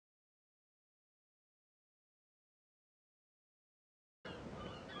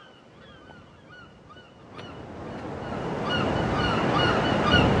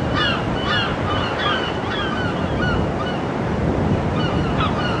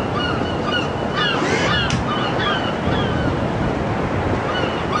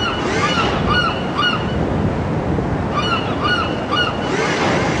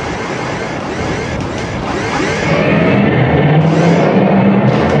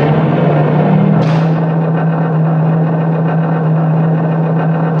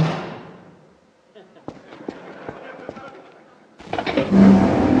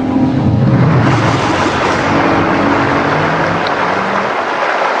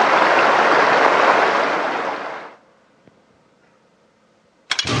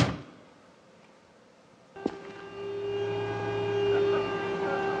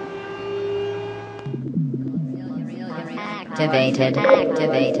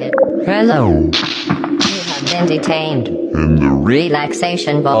Activated. Hello. You have been detained in the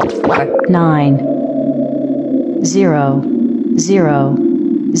relaxation vault for 9 0 0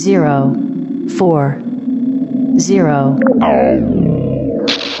 0 4 0.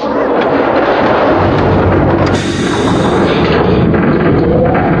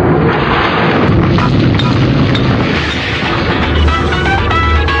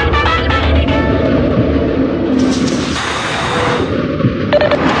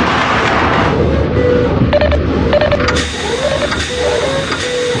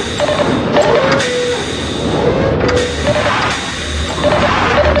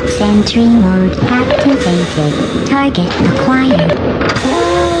 Sentry mode activated. Target acquired.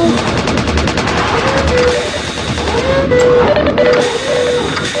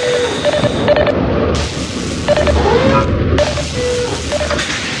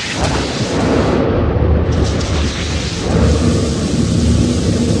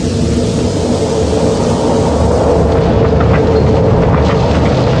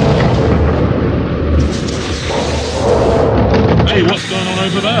 Hey, what's going on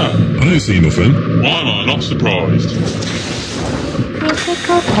over there? I ain't seen nothing. Why am I not surprised?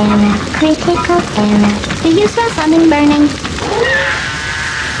 Critical error. Critical error. The user summon burning.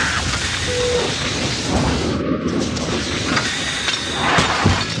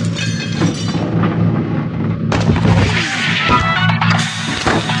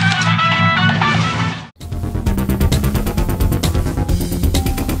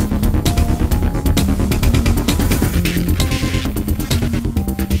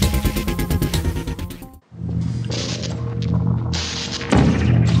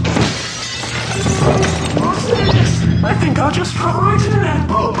 I think I'll just put right in there.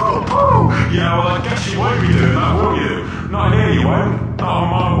 Boo, boo, boo. Yeah, well, I guess you won't be doing that, will you? Not here, you won't. Not on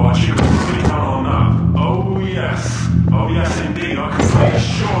my watch. You can really count on that. Oh, yes. Oh, yes, indeed. I can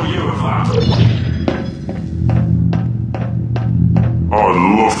reassure you of that. I'd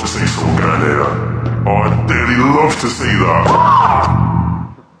love to see someone get in here. I'd dearly love to see that.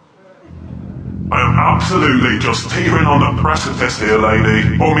 I am absolutely just teetering on the precipice here,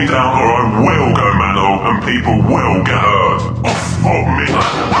 lady. Put me down or I will go mental and people will get hurt. Oh, fuck me.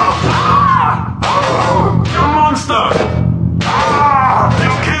 You monster!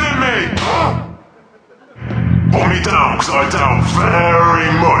 You're killing me! Put me down, because I doubt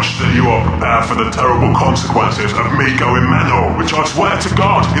very much that you are prepared for the terrible consequences of me going mental, which I swear to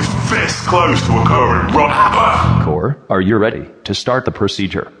God is this close to occurring right. Core, are you ready to start the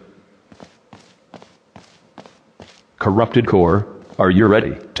procedure? Corrupted Core, are you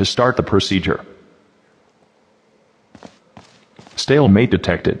ready to start the procedure? Stalemate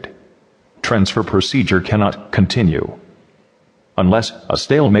detected. Transfer procedure cannot continue. Unless a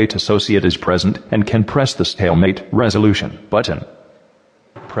stalemate associate is present and can press the stalemate resolution button.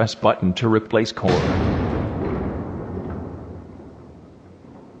 Press button to replace Core.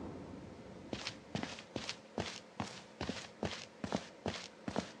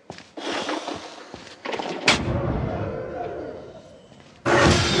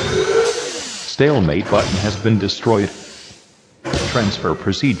 Stalemate button has been destroyed. Transfer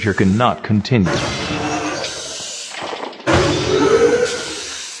procedure cannot continue.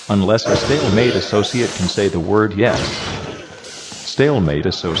 Unless a stalemate associate can say the word yes. Stalemate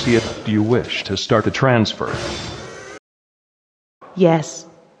associate, do you wish to start a transfer? Yes.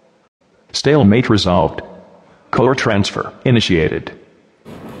 Stalemate resolved. Core transfer initiated.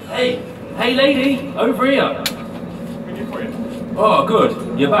 Hey lady, over here. Oh,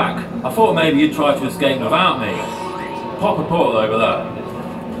 good, you're back. I thought maybe you'd try to escape without me. Pop a portal over there.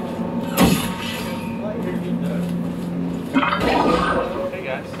 Hey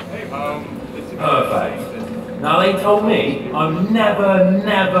guys. Hey, Perfect. Now they told me I'm never,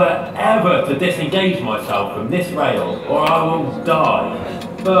 ever to disengage myself from this rail or I will die.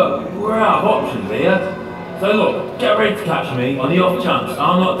 But we're out of options here. So look, get ready to catch me on the off chance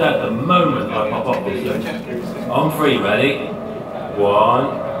I'm not dead the moment I pop off this thing. I'm free, ready?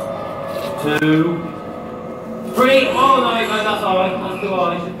 1, 2, 3. Oh no, that's alright. That's too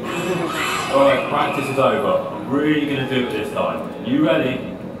high. Alright, practice is over. I'm really gonna do it this time. You ready?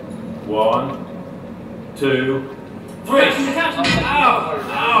 1, 2, 3. Ow!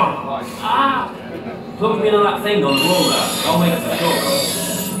 Ah! Plug me in on that thing on the wall there. I'll make it short.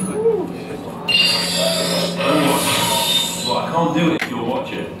 Well, I can't do it if you're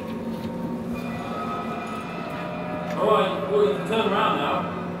watching. Alright, well you can turn around now.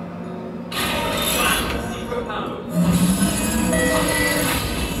 Secret panel.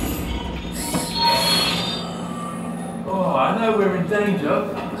 Oh, I know we're in danger,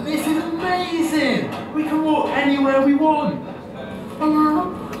 but this is amazing! We can walk anywhere we want!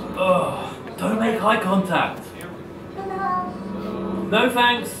 Don't make eye contact. No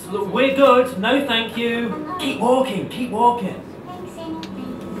thanks. Look, we're good. No thank you. Keep walking, keep walking.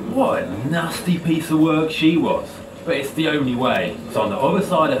 What a nasty piece of work she was. But it's the only way. So on the other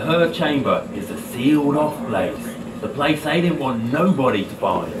side of her chamber is the sealed off place. The place they didn't want nobody to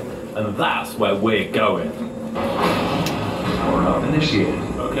find. And that's where we're going. Power up initiated.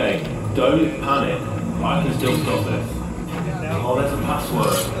 Okay, don't panic. I can still stop this. Oh, there's a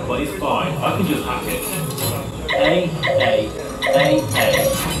password, but it's fine. I can just hack it. A.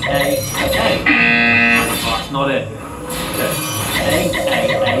 That's not it. Okay.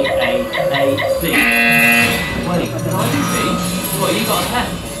 A, C. Wait, did I do C? What, you got a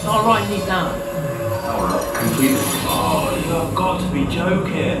test? Start writing these down. Power up completed. Oh, you've got to be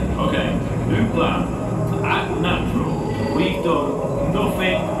joking. Okay, new plan. Act natural. We've done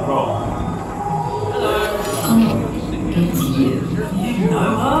nothing wrong. Hello. Oh, it's you. You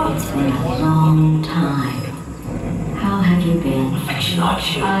know her? It's been a long time. How have you been? She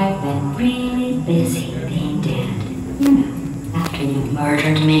likes you. I've been really busy being dead. You know, after you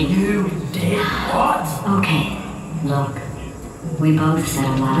murdered me. You did what? Okay, look. We both said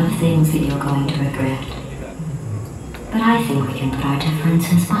a lot of things that you're going to regret. But I think we can put our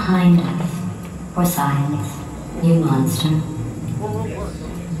differences behind us. For science, you monster.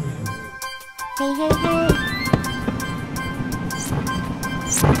 Hey, hey, hey.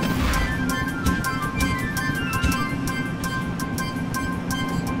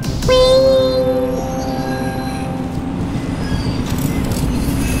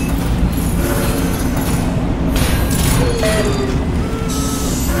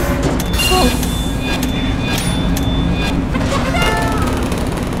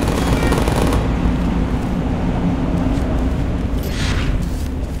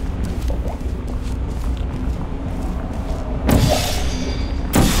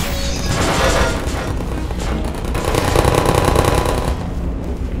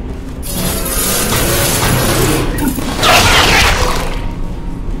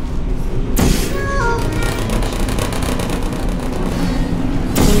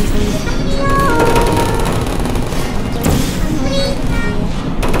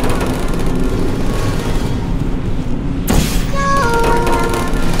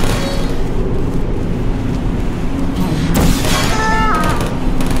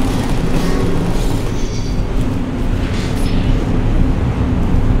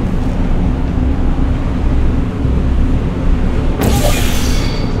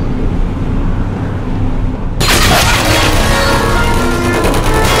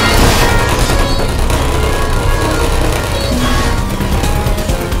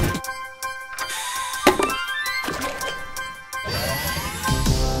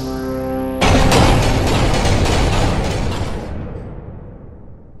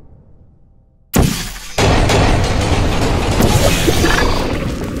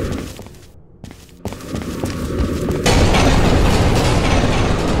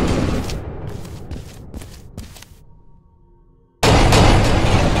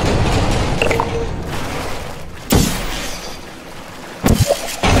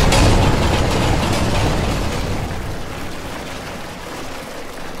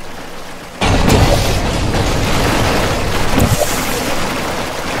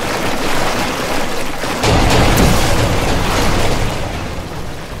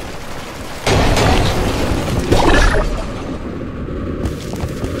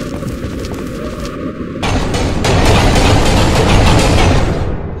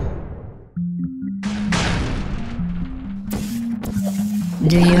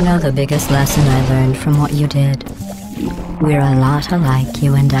 Do you know the biggest lesson I learned from what you did? We're a lot alike,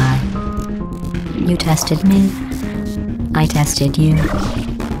 you and I. You tested me. I tested you.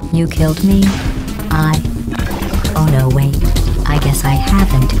 You killed me. Oh no, wait. I guess I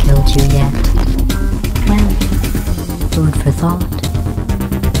haven't killed you yet. Well, food for thought.